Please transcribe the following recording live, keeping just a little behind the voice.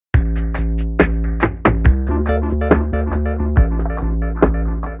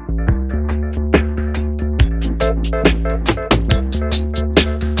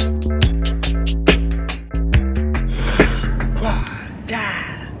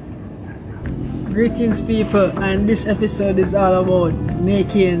Greetings people, and this episode is all about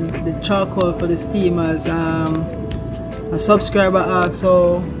making the charcoal for the steamers. A subscriber asked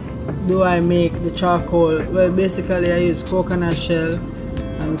how do I make the charcoal. Well, basically I use coconut shell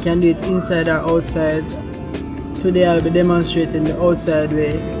and we can do it inside or outside. Today I'll be demonstrating the outside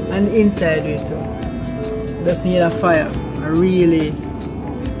way and the inside way too. Just need a fire, a really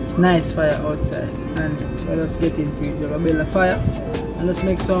nice fire outside, and let us get into it. We're gonna build a fire and let's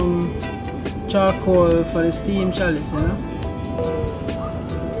make some charcoal for the steam chalice, you know.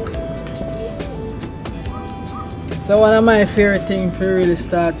 So one of my favorite things to really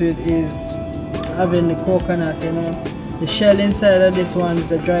start with is having the coconut, you know. The shell inside of this one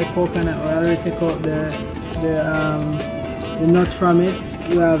is a dry coconut. I already take out the nut from it.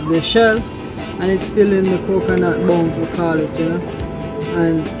 You have the shell and it's still in the coconut bone, we call it, you know.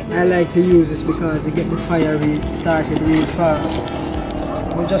 And I like to use this because it gets the fire started really fast.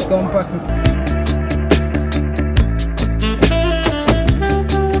 We're just going to pack it.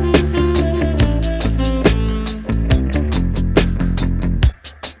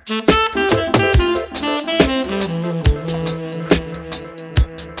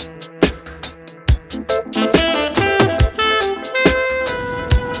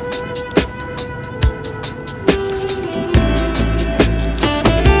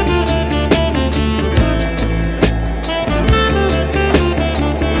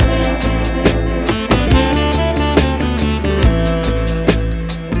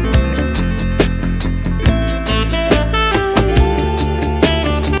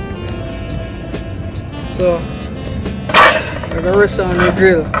 So we're gonna rest on the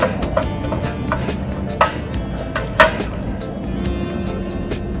grill.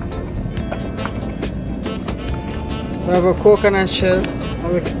 We have a coconut shell,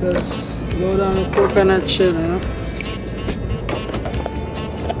 and we just load down the coconut shell, you know.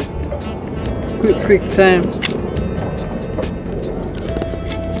 Quick time.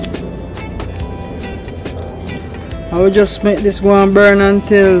 I will just make this go and burn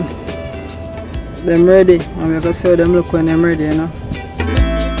until them ready, and we can see them look when them ready, you know.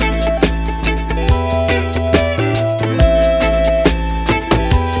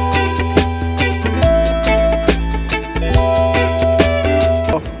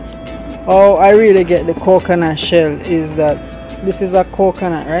 How I really get the coconut shell is that this is a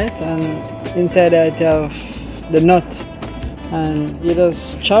coconut, right? And inside that you have the nut, and you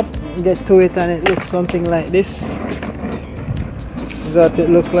just chop, get to it, and it looks something like this. This is what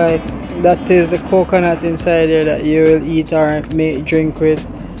it looks like. That is the coconut inside there that you will eat or make drink with.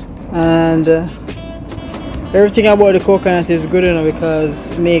 And everything about the coconut is good, you know,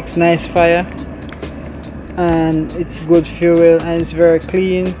 because it makes nice fire and it's good fuel and it's very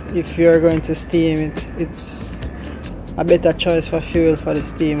clean. If you're going to steam it, it's a better choice for fuel for the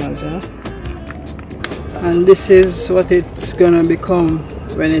steamers, you know. And this is what it's gonna become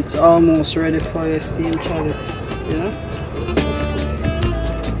when it's almost ready for your steam chalice, you know.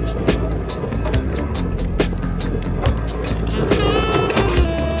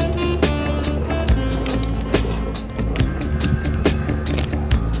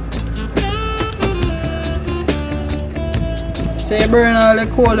 So you burn all the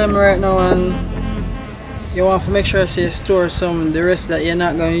coal them right now, and you want to make sure you store some, the rest that you're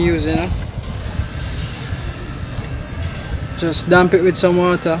not going to use, you know. Just damp it with some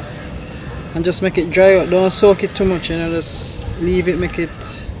water and just make it dry out. Don't soak it too much, you know, just leave it, make it,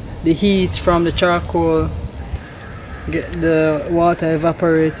 the heat from the charcoal, get the water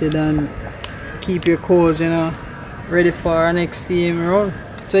evaporated and keep your coals, you know, ready for our next steam roll.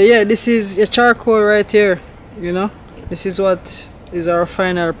 So yeah, this is your charcoal right here, you know. This is what is our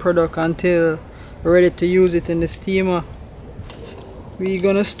final product until we're ready to use it in the steamer. We're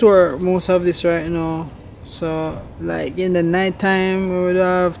gonna store most of this right now, so like in the night time we would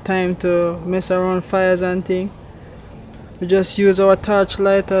have time to mess around fires and things. We just use our torch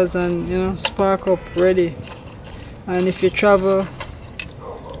lighters and, you know, spark up ready. And if you travel,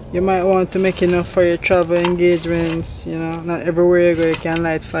 you might want to make enough for your travel engagements, you know. Not everywhere you go you can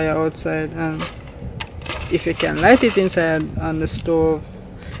light fire outside, and if you can light it inside on the stove,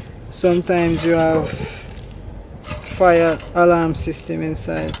 sometimes you have fire alarm system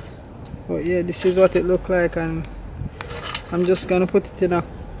inside. But yeah, this is what it look like, and I'm just gonna put it in a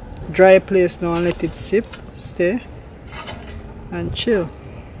dry place now and let it stay and chill.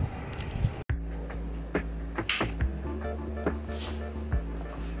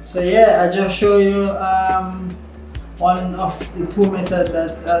 So yeah, I just show you one of the two methods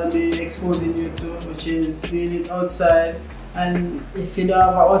that I'll be exposing you to, which is doing it outside. And if you don't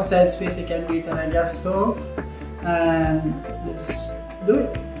have an outside space, you can do it on a gas stove and just do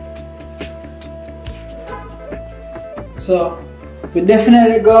it. So we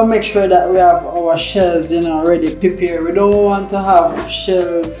definitely gotta make sure that we have our shells, you know, ready, prepared. We don't want to have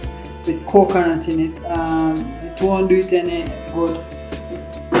shells with coconut in it. It won't do it any good.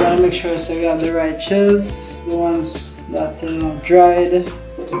 We gotta make sure so we have the right shells, the ones that, you know, dried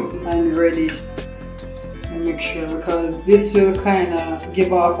and ready. And make sure, because this will kind of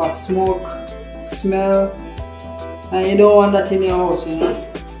give off a smoke smell, and you don't want that in your house, you know.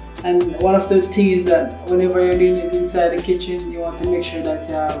 And one of the things is that whenever you're doing it inside the kitchen, you want to make sure that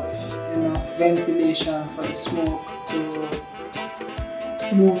you have enough ventilation for the smoke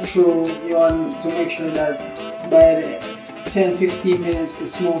to move through. You want to make sure that by the 10-15 minutes the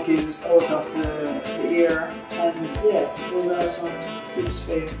smoke is out of the air. And yeah, those are some tips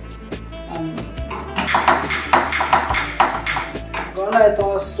for you. And go light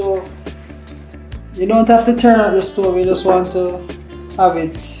our stove. You don't have to turn on the stove, you just want to have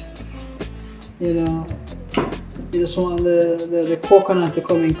it, you know, you just want the coconut to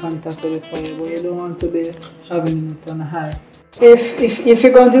come in contact with the fire, but you don't want to be having it on high. If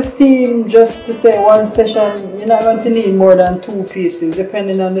you're going to steam, just to say one session, you're not going to need more than 2 pieces,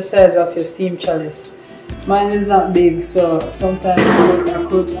 depending on the size of your steam chalice. Mine is not big, so sometimes I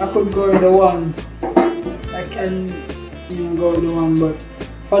could go with the one. I can, you know, go with the one, but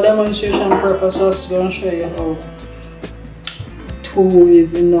for demonstration purposes, I'm going to show you how 2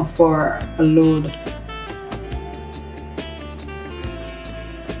 is enough for a load.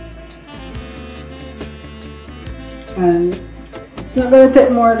 And it's not going to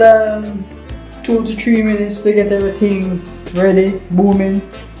take more than 2 to 3 minutes to get everything ready, booming.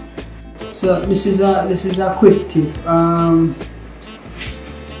 So this is a quick tip.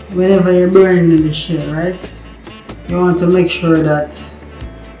 Whenever you're burning the shell, right, you want to make sure that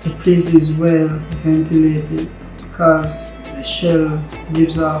the place is well ventilated, because the shell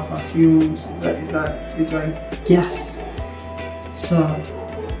gives off a fumes. It's like gas. So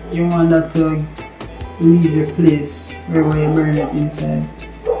you want that to leave the place wherever you burn it inside.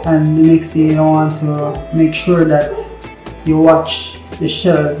 And the next thing, you want to make sure that you watch the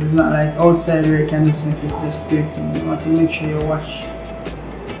shells. It's not like outside where you can just make it just dirty. You want to make sure you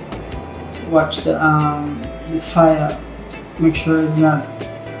watch the fire. Make sure it's not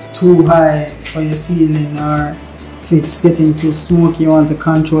too high for your ceiling, or if it's getting too smoky, you want to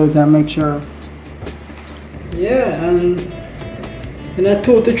control it and make sure. Yeah, and in a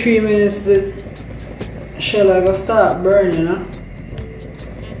 2 to 3 minutes the shell is going to start burning, you know.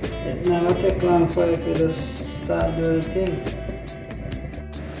 It's not going to take long for you to just start doing the thing.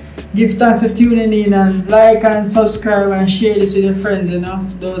 Give thanks for tuning in, and like and subscribe and share this with your friends, you know.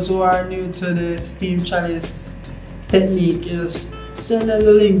 Those who are new to the steam chalice technique, you just send them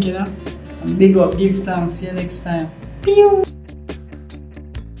the link, you know. And big up, give thanks, see you next time. Pew!